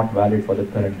is not valid for the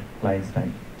current client's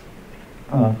time.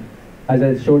 As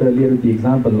I showed earlier with the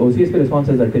example, OCSP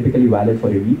responses are typically valid for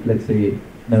a week, let's say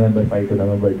November 5 to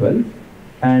November 12.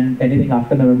 And anything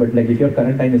after November, like if your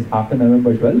current time is after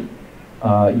November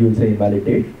 12, you will say invalid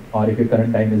date. Or if your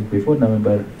current time is before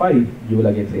November 5, you will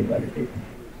again say invalid date.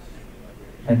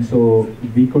 And so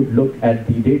we could look at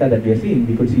the data that we are seeing.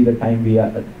 We could see the time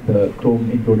the Chrome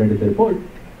included in the report,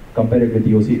 compare it with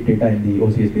the data in the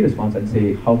OCSP response, and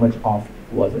say how much off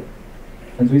was it.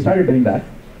 And so we started doing that.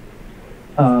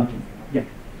 Yeah.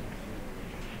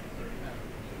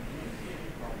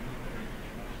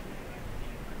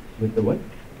 With the what?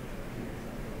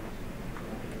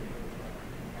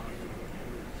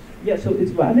 Yeah, so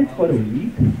it's valid for a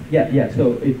week. Yeah,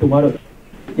 so tomorrow.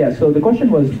 Yeah, so the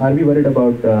question was, are we worried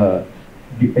about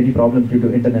any problems due to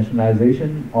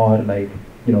internationalization, or like,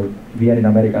 you know, we are in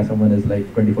America, someone is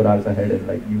like 24 hours ahead and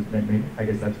like news maybe. I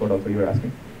guess that's what also you were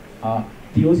asking.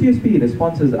 The OCSP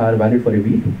responses are valid for a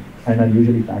week and are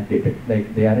usually backdated.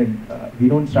 Like they aren't, we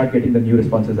don't start getting the new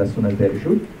responses as soon as they're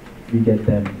issued. We get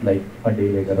them like a day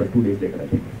later or 2 days later, I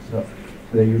think. So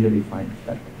they're usually fine.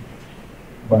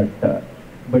 But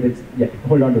it's, yeah,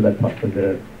 hold on to that thought because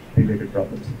there are related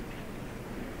problems.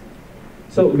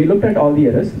 So we looked at all the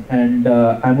errors, and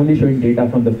I'm only showing data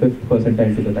from the 5th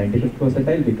percentile to the 95th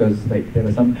percentile because like there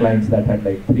were some clients that had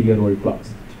like 3-year-old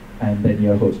clocks, and then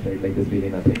your host, right? Like there's really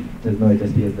nothing. There's no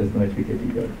HSTS, there's no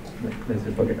HPKT, or like, let's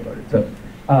just forget about it. So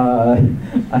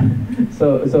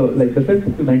like the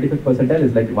 5th to 95th percentile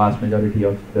is like the vast majority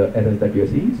of the errors that you're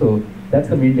seeing. So that's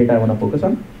the main data I want to focus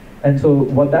on. And so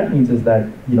what that means is that,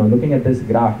 you know, looking at this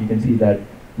graph, you can see that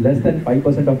less than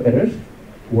 5% of errors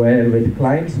were with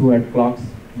clients who had clocks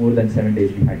more than 7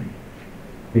 days behind,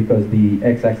 because the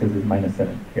x-axis is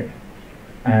 -7 here.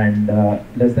 And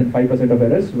less than 5% of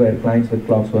errors were clients with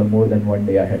clocks were more than 1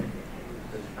 day ahead.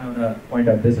 I want to point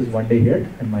out this is 1 day here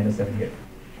and -7 here.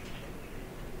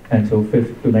 And so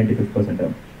 5th to 95th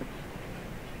percentile.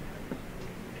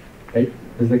 Right?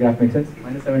 Does the graph make sense?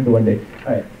 -7 to 1 day.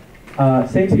 All right.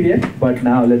 Same CDF, but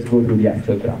now let's go through the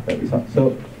actual graph that we saw.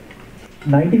 So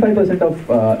 95% of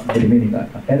the remaining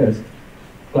errors,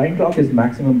 client clock is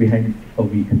maximum behind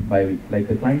by a week. Like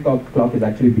the client clock is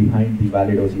actually behind the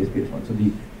valid OCSP response. So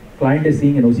the client is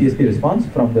seeing an OCSP response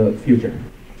from the future.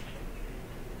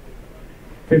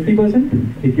 50%,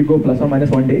 if you go plus or minus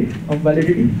 1 day of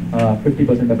validity,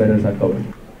 50% of errors are covered.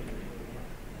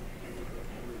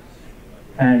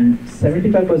 And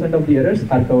 75% of the errors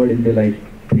are covered in the like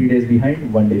 3 days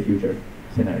behind, 1 day future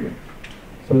scenario.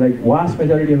 So like vast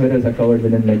majority of errors are covered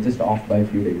within like just off by a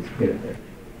few days here and there.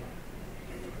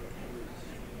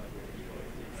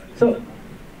 So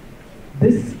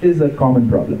this is a common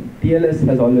problem. TLS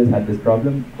has always had this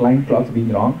problem. Client clocks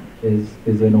being wrong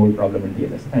is an old problem in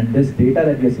TLS. And this data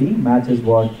that we are seeing matches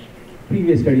what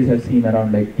previous studies have seen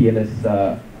around like TLS,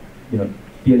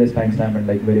 TLS timestamp and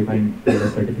like verifying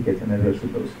TLS certificates and errors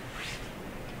with those.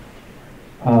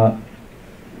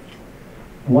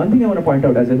 One thing I want to point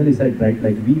out, as Emily said, right,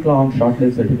 like week-long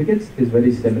short-lived certificates is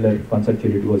very similar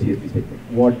conceptually to OCSP statement.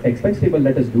 What expect stable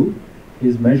let us do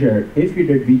is measure, if we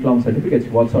did week-long certificates,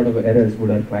 what sort of errors would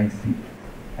our clients see,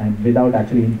 and without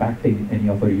actually impacting any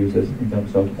of our users in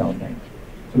terms of downtime.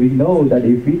 So we know that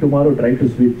if we tomorrow try to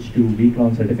switch to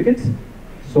week-long certificates,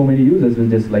 so many users will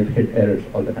just like hit errors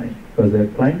all the time because their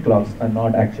client clocks are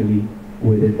not actually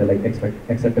within the like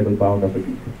acceptable bound of a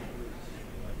week.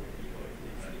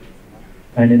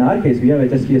 And in our case, we have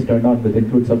HSTS turned on with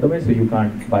include subdomain, so you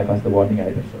can't bypass the warning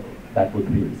either. So that would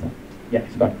really suck. Yeah,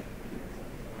 Scott.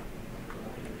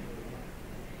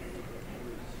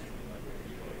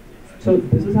 So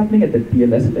this is happening at the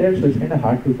TLS layer, so it's kind of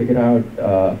hard to figure out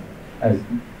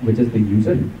which is the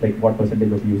user, like what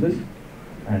percentage of users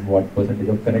and what percentage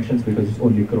of connections, because it's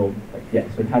only Chrome. Like, yeah,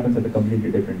 so it happens at a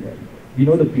completely different layer. We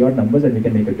know the pure numbers and we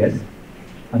can make a guess.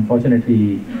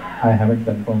 Unfortunately, I haven't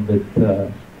confirmed with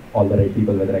all the right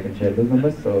people whether I can share those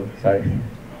numbers, so sorry.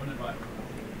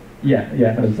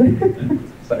 Yeah, I was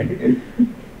sorry.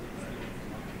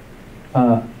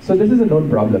 So this is a known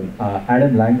problem.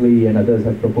 Adam Langley and others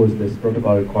have proposed this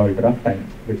protocol called runtime,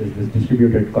 which is this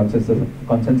distributed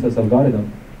consensus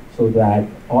algorithm, so that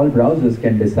all browsers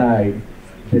can decide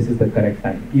this is the correct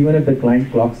time. Even if the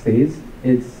client clock says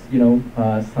it's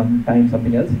sometime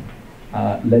something else,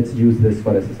 let's use this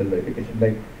for SSL verification.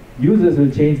 Like, users will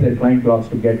change their client clocks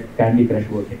to get Candy Crush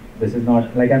working. This is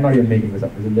not, like, I'm not even making this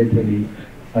up. This is literally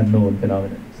a known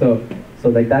phenomenon. So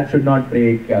like that should not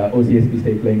break OCSP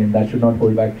stapling, and that should not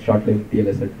hold back short-lived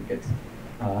TLS certificates.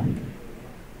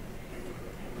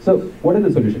 So what are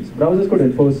the solutions? Browsers could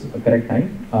enforce a correct time.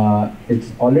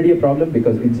 It's already a problem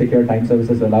because insecure time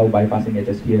services allow bypassing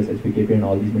HSTS, HPKP, and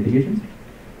all these mitigations.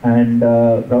 And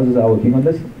browsers are working on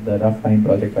this, the Rough Time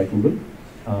project by Google.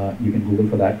 You can Google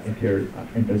for that if you're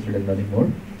interested in learning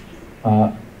more.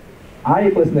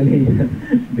 I personally,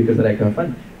 because I like to have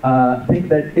fun, think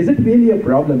that is it really a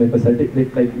problem if a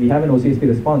certificate, like we have an OCSP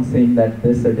response saying that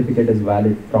this certificate is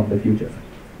valid from the future.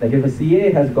 Like if a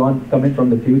CA has come in from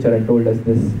the future and told us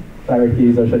this private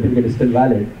keys or certificate is still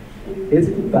valid, it's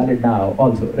valid now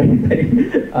also, right?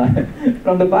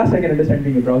 From the past I can understand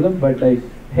being a problem, but like,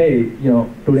 hey,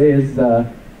 today is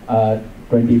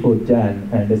 24th Jan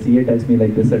and the CA tells me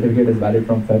like this certificate is valid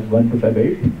from Feb 1 to Feb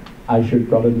 8, I should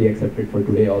probably accept it for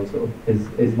today also,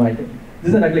 is my thing. This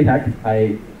is an ugly hack.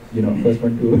 I, first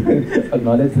one to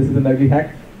acknowledge this is an ugly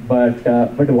hack, but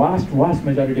the vast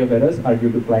majority of errors are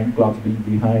due to client clocks being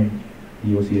behind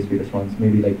the OCSP response.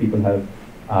 Maybe like people have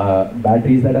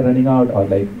batteries that are running out, or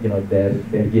like, their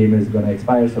game is gonna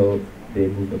expire, so they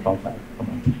move the clock back.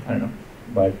 I don't know.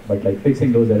 But like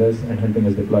fixing those errors and helping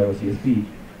us deploy OCSP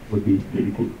would be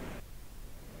really cool.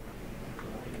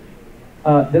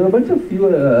 There were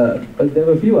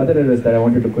a few other errors that I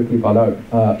wanted to quickly call out.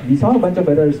 We saw a bunch of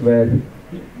errors where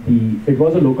it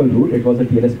was a local root, it was a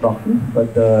TLS proxy,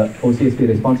 but the OCSP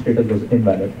response status was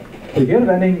invalid. So you're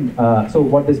running, so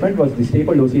what this meant was the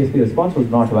stapled OCSP response was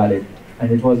not valid,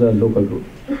 and it was a local root.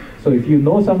 So if you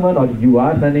know someone or you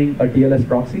are running a TLS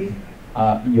proxy,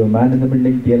 your man in the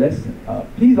building TLS,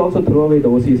 please also throw away the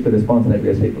OCSP response that we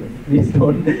are stapling. Please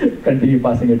don't continue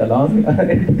passing it along.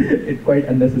 It quite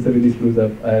unnecessarily screws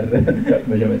up our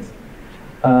measurements.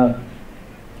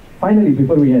 Finally,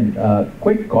 before we end,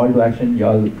 quick call to action.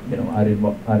 Y'all,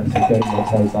 our security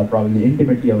websites are probably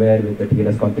intimately aware with the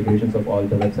TLS configurations of all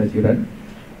the websites you run.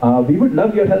 We would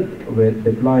love your help with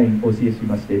deploying OCSP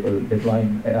must staple,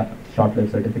 deploying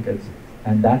short-lived certificates,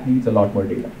 and that needs a lot more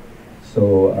data.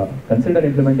 So consider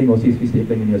implementing OCSP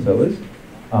stapling in your servers.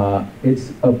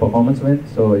 It's a performance win,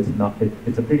 so it's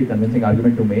a pretty convincing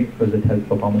argument to make because it helps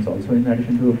performance also in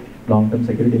addition to long-term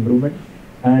security improvement.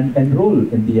 And enroll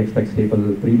in the AppSec staple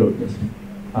preload list.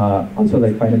 Also,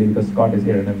 like finally, because Scott is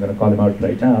here and I'm going to call him out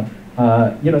right now,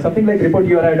 something like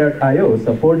report.uri.io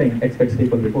supporting AppSec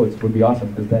staple reports would be awesome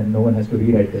because then no one has to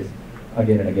rewrite this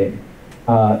again and again.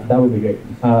 That would be great.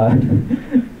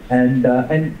 And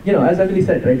as Emily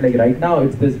said, right, like right now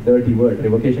it's this dirty word.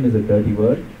 Revocation is a dirty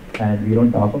word, and we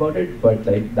don't talk about it, but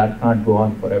like that can't go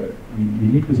on forever. We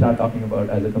need to start talking about,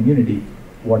 as a community,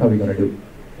 what are we going to do?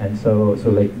 And so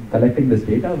like collecting this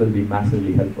data will be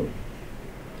massively helpful.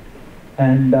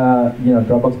 And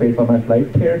Dropbox paid for my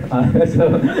flight here,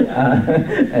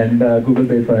 and Google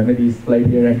paid for Emily's flight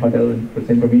here and hotel and puts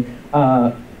in for me.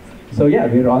 So yeah,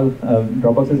 we're all,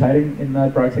 Dropbox is hiring in our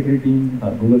product security team,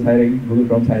 Google's hiring, Google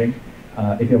Chrome's hiring.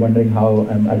 If you're wondering how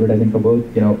I'm advertising for both,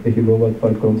 if you go work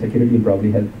for Chrome security, you'll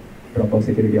probably help Dropbox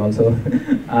security also.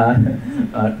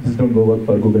 Just don't go work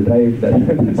for Google Drive,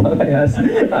 that's all I ask.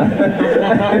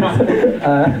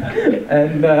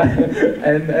 And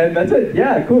that's it.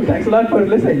 Yeah, cool, thanks a lot for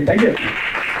listening, thank you.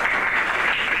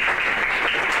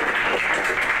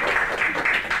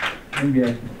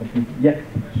 Yeah.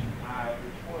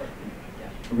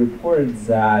 Reports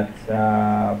that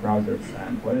browsers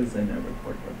send. What is in a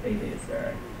report? What data is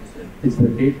there? It's the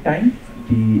date time,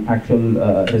 the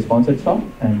actual response it saw,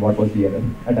 and what was the error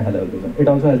at a high level. It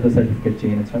also has the certificate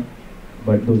chain and stuff,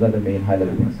 but those are the main high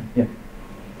level things. Yeah.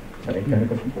 Sorry, you had a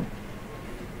question?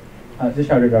 Just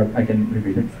shout it out, I can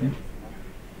repeat it. Yeah.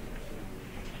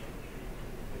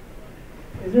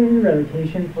 Is there any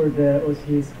revocation for the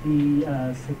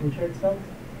OCSP signature itself?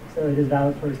 So it is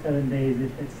valid for 7 days.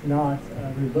 If it's not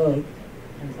revoked,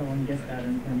 and someone gets that,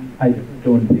 and I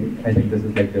don't think. I think this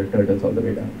is like the turtles all the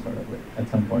way down, sort of like at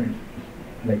some point,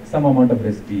 like some amount of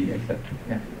risk we accept.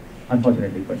 Yeah,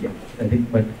 unfortunately, but yeah, I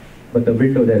think. But the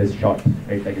window there is short,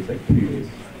 right? Like it's like 3 days,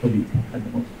 a week at the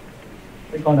most.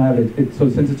 like on average, so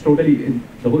since it's totally,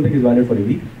 the whole thing is valid for a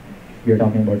week, we are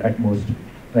talking about at most,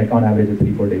 like on average, a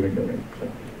 3-4 day window, right?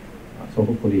 So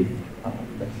hopefully,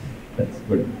 that's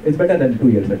good. It's better than 2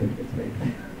 year certificates, right?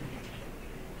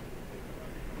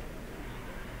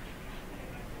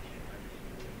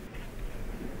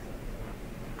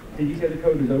 Did you say the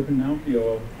code was open now for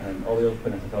your, all the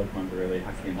OpenSSL commands are really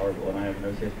hacky and horrible, and I have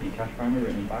an OCSP cache primer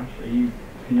written in Bash.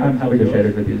 I'm happy to share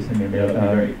it with you. Just send me a mail.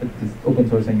 Open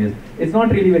sourcing it's not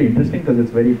really very interesting because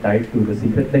it's very tied to the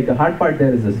secret. Like the hard part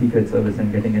there is the secret service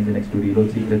and getting Nginx to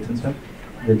reload secrets and stuff,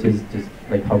 which is just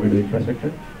like how we do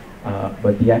infrastructure.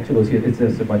 But the actual OCS, it's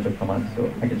just a bunch of commands,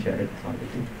 so I can share it. It's not a big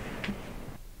deal.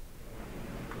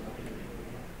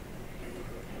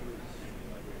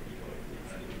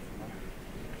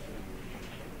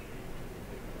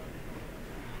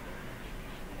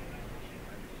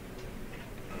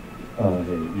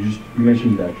 You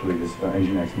mentioned actually this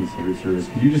Nginx and secret service.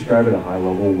 Could you describe at a high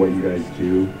level what you guys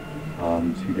do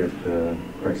to get the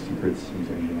correct secrets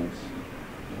into Nginx,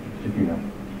 if you know?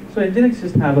 So Nginx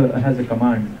just has a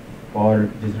command for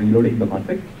just reloading the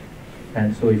config.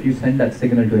 And so if you send that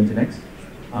signal to Nginx,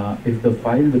 if the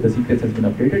file with the secrets has been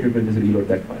updated, it will just reload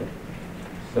that file.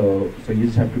 So you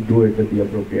just have to do it with the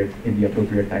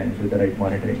appropriate times with the right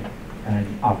monitoring, and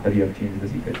after you have changed the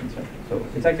secrets and stuff. So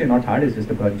it's actually not hard. It's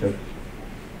just a bunch of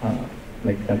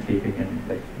like duct taping and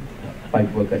like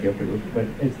pipe work that you have to do. But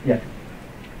it's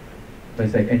but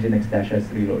it's like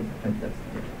Nginx-s reload, and that's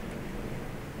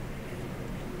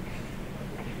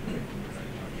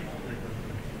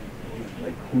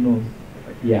like who knows?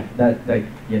 Yeah, that like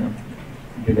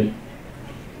did it.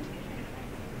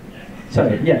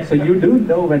 Sorry, yeah. So you do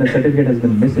know when a certificate has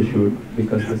been misissued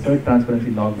because the cert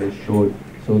transparency log will show.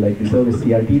 So like the service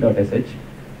crt.sh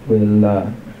will.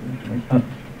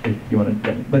 If you want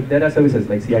to, but there are services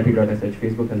like crt.sh.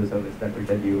 Facebook has a service that will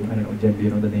tell you. I don't know, Jen, do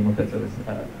you know the name of that service?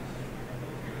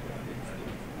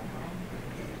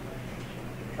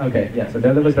 Okay, yeah. So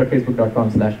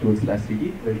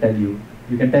developers.facebook.com/tools/ct will tell you.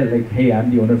 You can tell like, hey,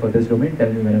 I'm the owner for this domain. Tell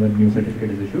me whenever a new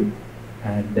certificate is issued,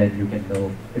 and then you can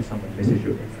know if someone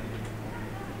misissued it.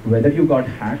 Whether you got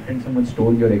hacked and someone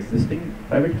stole your existing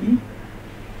private key,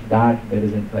 that there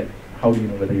isn't like. How do you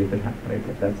know whether you've been hacked, right?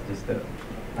 But that's just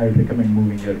I would recommend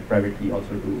moving your private key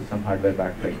also to some hardware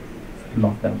backed like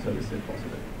lockdown service if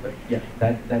possible. But yeah,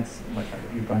 that's much harder.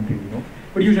 You can't really know.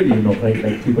 But usually you know, right?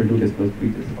 Like people do disclose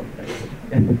breaches all the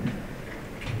time.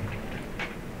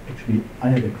 Actually, I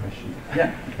have a question.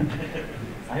 Yeah.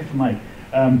 I have the mic.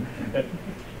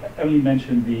 Emily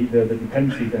mentioned the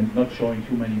dependencies and not showing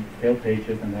too many fail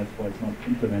pages, and that's why it's not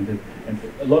implemented. And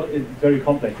it's very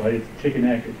complex, right? It's chicken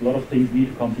egg. A lot of things need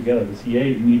to come together. The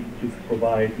CA needs to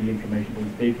provide the information for the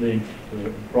stapling.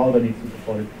 The browser needs to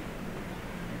support it.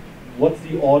 What's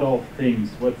the order of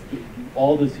things? Do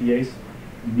all the CAs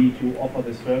need to offer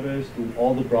the service? Do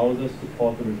all the browsers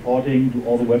support the reporting? Do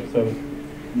all the web servers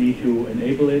need to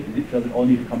enable it? Does it all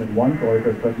need to come at once, or is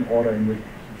there a certain order in which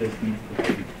this needs to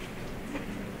be?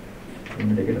 You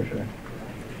want me to take it or should I?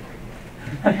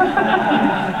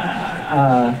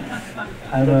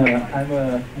 I'm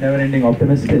a never-ending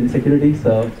optimist in security,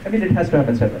 so I mean it has to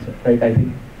happen step by step, right? I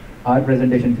think our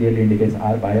presentation clearly indicates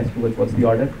our bias towards what's the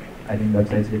order. I think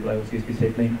websites deploy OCSP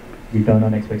stapling, we turn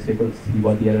on expect staples, see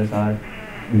what the errors are,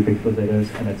 we fix those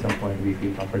errors, and at some point we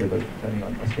feel comfortable turning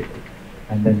on a staple.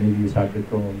 And then maybe you start with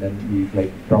Chrome, then we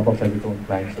like Dropbox has its own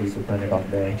client, so we could turn it on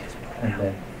there, and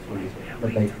then slowly.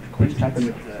 But like things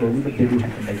happen slowly, but they do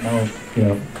happen. Like now,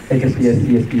 HSPS,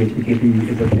 CSP, HTTP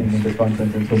is a thing in this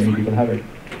conference, and so many people have it.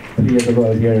 3 years ago, I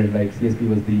was here, and like CSP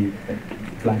was the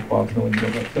black box, no one knew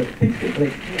about. So things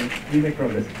like we make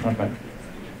progress, not bad.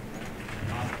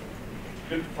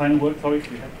 Good final word. Sorry,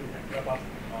 we have to wrap up.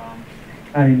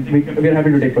 I mean, we're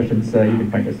happy to take questions. You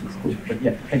can find us at school. But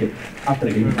yeah, thank you. After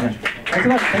the game. Yeah. Thanks a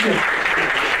lot. Thank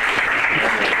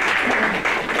you.